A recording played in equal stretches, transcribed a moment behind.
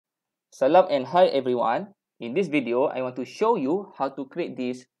Salam and hi everyone. In this video, I want to show you how to create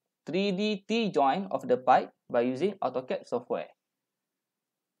this 3D T-joint of the pipe by using AutoCAD software.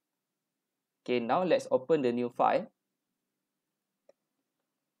 Okay, now let's open the new file.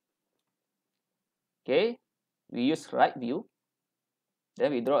 Okay, we use right view.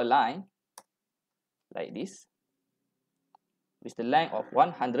 Then we draw a line like this with the length of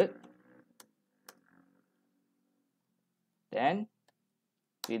 100. Then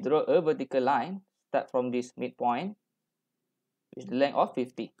we draw a vertical line, start from this midpoint with the length of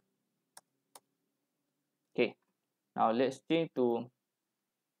 50. Okay, now let's change to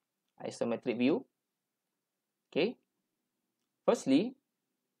isometric view. Okay, firstly,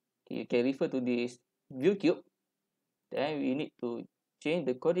 you can refer to this view cube. Then we need to change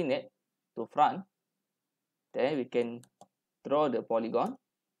the coordinate to front. Then we can draw the polygon.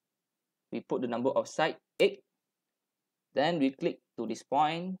 We put the number of side 8. Then we click to this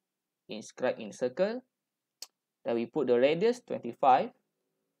point, inscribe in circle. Then we put the radius 25.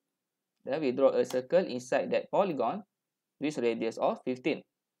 Then we draw a circle inside that polygon with radius of 15.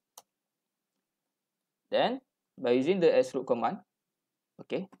 Then by using the extrude command,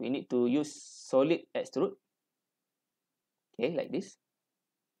 okay, we need to use solid extrude. Okay, like this.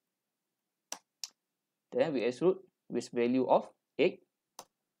 Then we extrude with value of 8.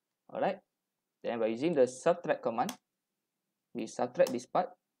 Alright. Then by using the subtract command, we subtract this part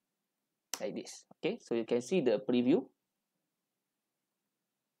like this. Okay, so you can see the preview.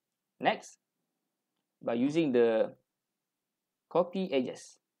 Next, by using the copy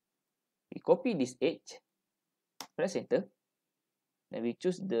edges, we copy this edge, press enter. Then we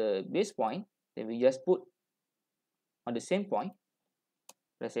choose the base point. Then we just put on the same point,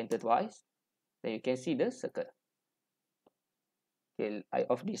 press enter twice. Then you can see the circle. Okay, I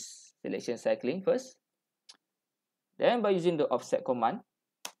off this selection cycling first. Then by using the offset command,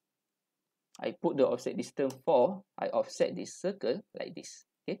 I put the offset distance 4. I offset this circle like this.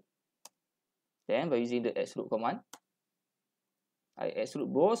 Okay. Then by using the extrude command, I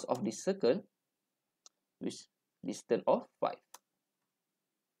extrude both of this circle with distance of 5.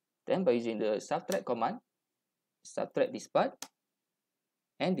 Then by using the subtract command, subtract this part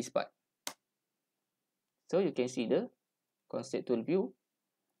and this part. So you can see the conceptual view.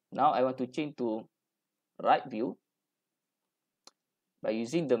 Now I want to change to right view. By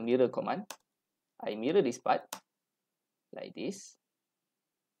using the mirror command, I mirror this part like this.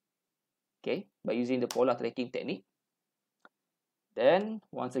 Okay, by using the polar tracking technique. Then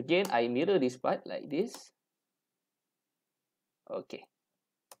once again, I mirror this part like this. Okay.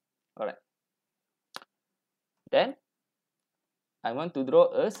 Alright. Then I want to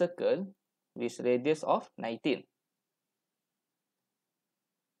draw a circle with radius of 19.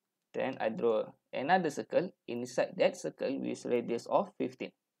 Then I draw another circle inside that circle with radius of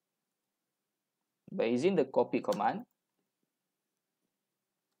 15. By using the copy command,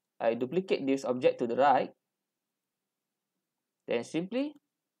 I duplicate this object to the right. Then simply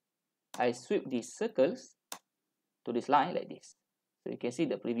I sweep these circles to this line like this. So you can see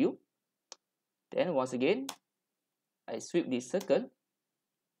the preview. Then once again, I sweep this circle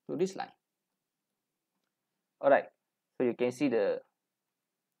to this line. Alright, so you can see the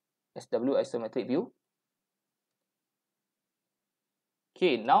SW isometric view.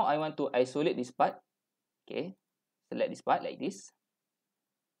 Okay, now I want to isolate this part. Okay, select this part like this.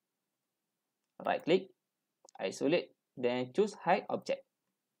 Right click, isolate, then choose hide object.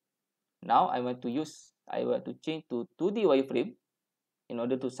 Now I want to change to 2D wireframe in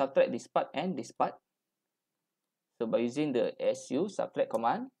order to subtract this part and this part. So by using the SU subtract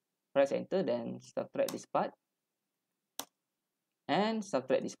command, press enter, then subtract this part and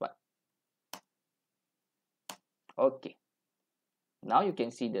subtract this part. Okay, now you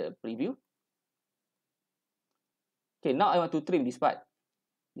can see the preview. Okay, now I want to trim this part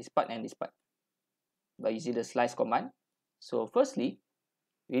and this part by using the slice command. So firstly,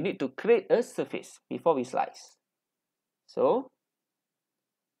 we need to create a surface before we slice. So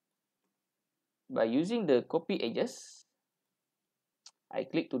by using the copy edges, I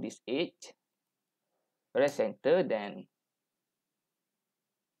click to this edge, press enter, then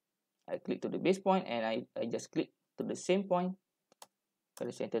I click to the base point and I just click to the same point,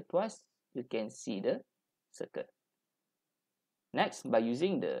 press enter twice. You can see the circle. Next, by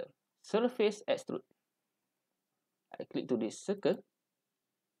using the surface extrude, I click to this circle.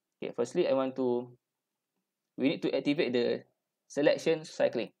 Okay, firstly we need to activate the selection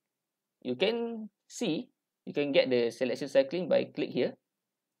cycling. You can get the selection cycling by click here.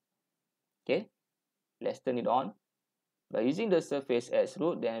 Okay, let's turn it on. By using the surface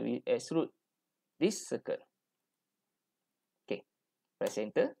extrude, then we extrude this circle. Okay, press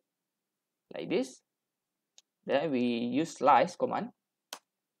enter. like this. Then we use slice command.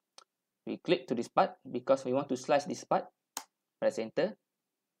 We click to this part because we want to slice this part. Press enter.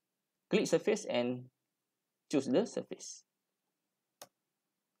 Click surface and choose the surface.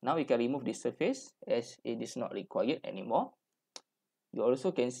 Now we can remove this surface as it is not required anymore. You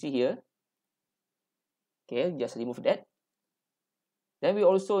also can see here. Okay, just remove that. Then we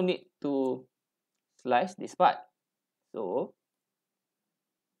also need to slice this part. So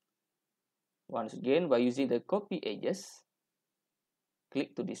once again, by using the copy edges,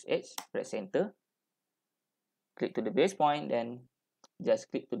 click to this edge, press enter, click to the base point, then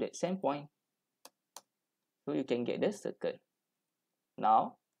just click to that same point, so you can get the circle.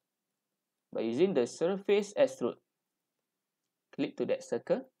 Now, by using the surface extrude, click to that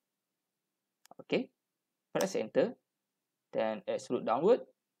circle, okay, press enter, then extrude downward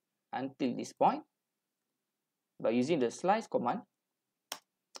until this point. By using the slice command,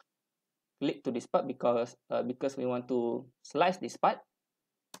 click to this part because we want to slice this part.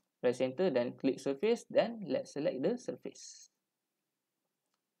 Press enter, then click surface, then let's select the surface.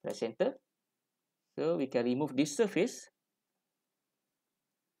 Press enter. So we can remove this surface.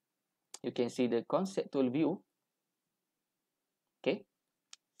 You can see the conceptual view. Okay,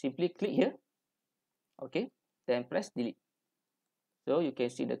 simply click here. Okay, then press delete. So you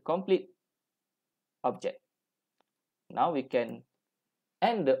can see the complete object. Now we can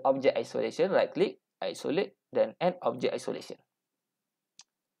end the object isolation. Right click, isolate, then end object isolation.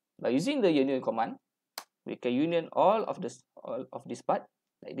 By using the union command, we can union all of this part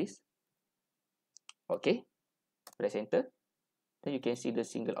like this. Okay, press enter. Then you can see the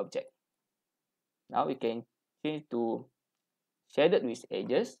single object. Now we can change to shaded with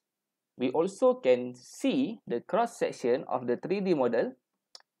edges. We also can see the cross section of the 3D model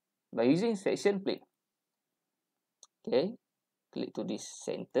by using section plane. Okay, click to this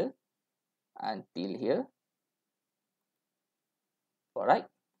center until here. Alright.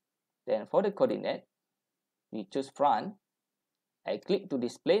 Then for the coordinate, we choose front. I click to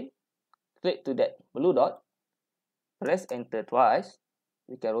this plane, click to that blue dot, press enter twice.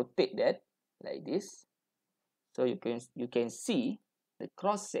 We can rotate that like this. So you can see the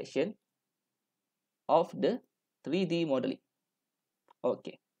cross section of the 3D modeling.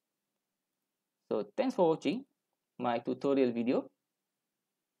 Okay. So thanks for watching my tutorial video.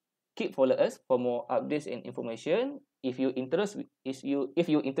 Keep follow us for more updates and information. If you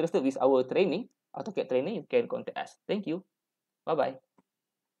interested with our training, AutoCAD training, you can contact us. Thank you. Bye bye.